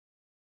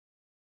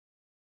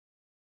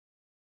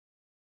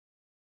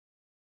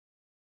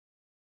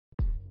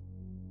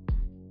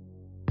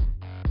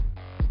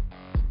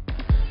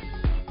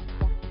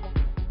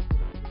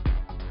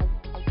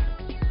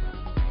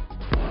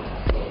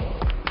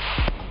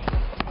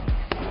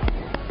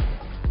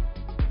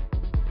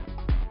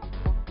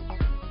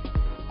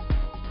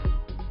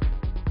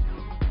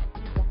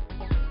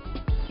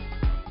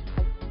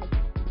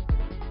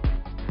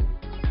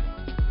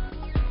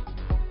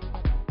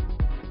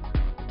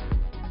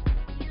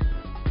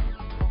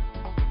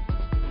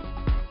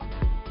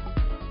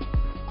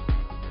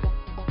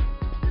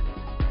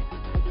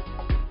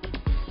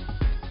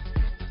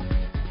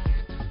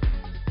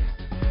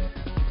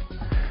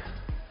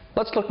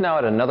Let's look now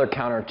at another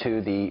counter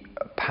to the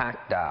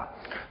Pak Da.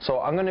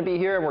 So I'm going to be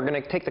here and we're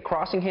going to take the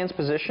crossing hands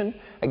position.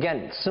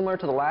 Again, similar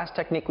to the last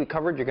technique we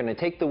covered, you're going to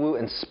take the Wu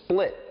and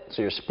split.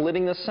 So you're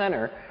splitting the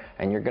center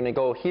and you're going to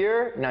go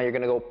here. Now you're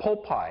going to go Po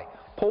Pai.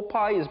 Po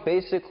Pai is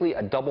basically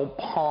a double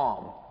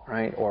palm,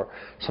 right? Or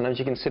sometimes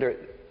you consider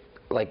it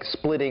like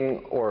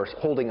splitting or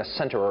holding a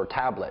center or a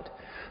tablet.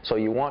 So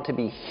you want to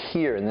be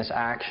here in this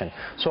action.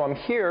 So I'm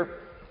here.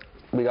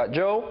 We got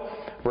Joe.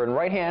 We're in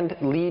right hand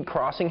lead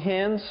crossing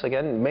hands.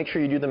 Again, make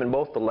sure you do them in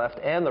both the left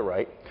and the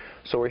right.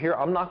 So we're here.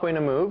 I'm not going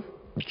to move.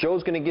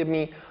 Joe's going to give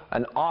me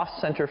an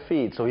off-center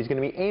feed. So he's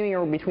going to be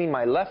aiming between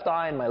my left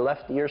eye and my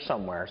left ear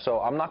somewhere.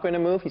 So I'm not going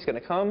to move. He's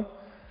going to come.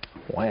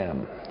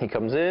 Wham. He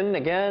comes in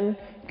again.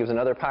 Gives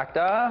another Pak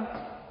Da.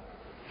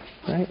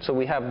 Right? So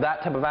we have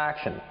that type of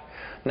action.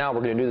 Now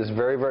we're going to do this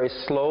very, very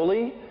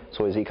slowly.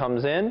 So as he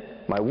comes in,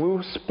 my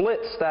Wu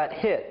splits that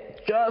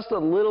hit just a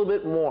little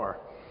bit more.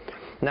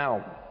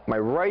 Now, my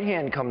right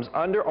hand comes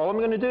under. All I'm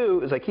going to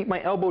do is I keep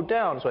my elbow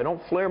down so I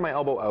don't flare my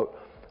elbow out.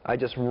 I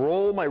just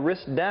roll my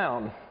wrist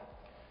down,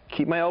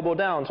 keep my elbow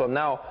down, so I'm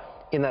now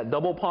in that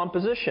double palm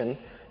position,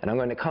 and I'm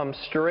going to come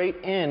straight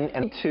in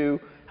and to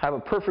have a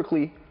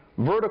perfectly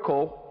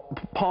vertical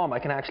palm. I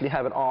can actually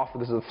have it off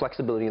because of the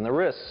flexibility in the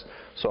wrists.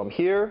 So I'm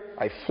here,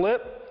 I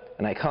flip,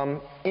 and I come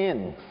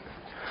in.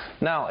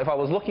 Now, if I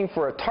was looking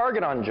for a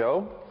target on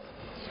Joe,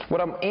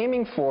 what I'm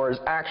aiming for is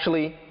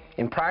actually,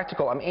 in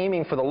practical, I'm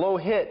aiming for the low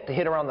hit to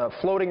hit around the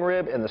floating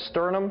rib and the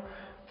sternum.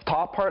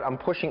 Top part, I'm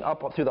pushing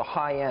up through the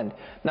high end.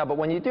 Now, but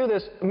when you do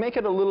this, make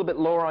it a little bit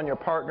lower on your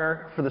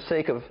partner for the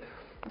sake of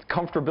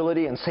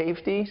comfortability and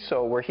safety.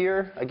 So we're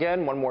here,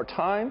 again, one more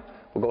time.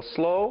 We'll go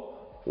slow.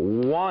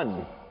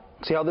 1.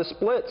 See how this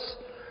splits?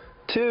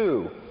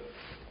 2.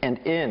 And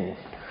in.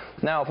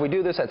 Now, if we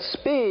do this at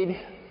speed,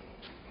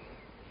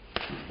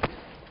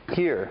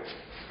 here.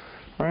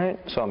 All right,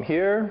 so I'm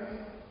here.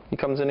 He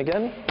comes in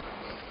again.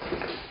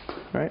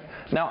 Right?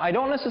 Now, I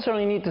don't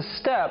necessarily need to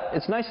step.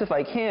 It's nice if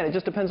I can. It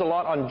just depends a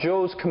lot on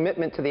Joe's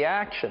commitment to the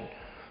action.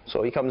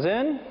 So he comes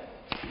in,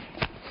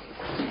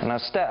 and I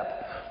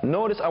step.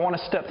 Notice I want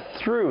to step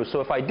through. So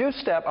if I do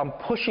step, I'm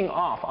pushing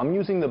off. I'm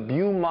using the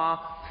Bu-Ma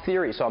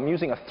theory. So I'm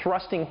using a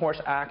thrusting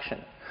horse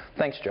action.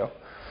 Thanks, Joe.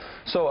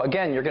 So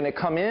again, you're going to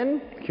come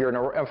in.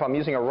 If I'm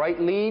using a right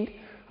lead,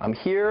 I'm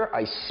here.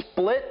 I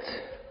split.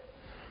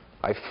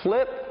 I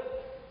flip.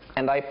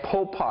 And I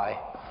Po Pai.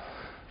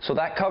 So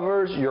that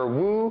covers your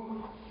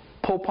Wu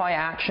Po Pai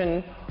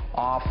action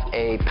off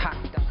a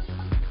Pak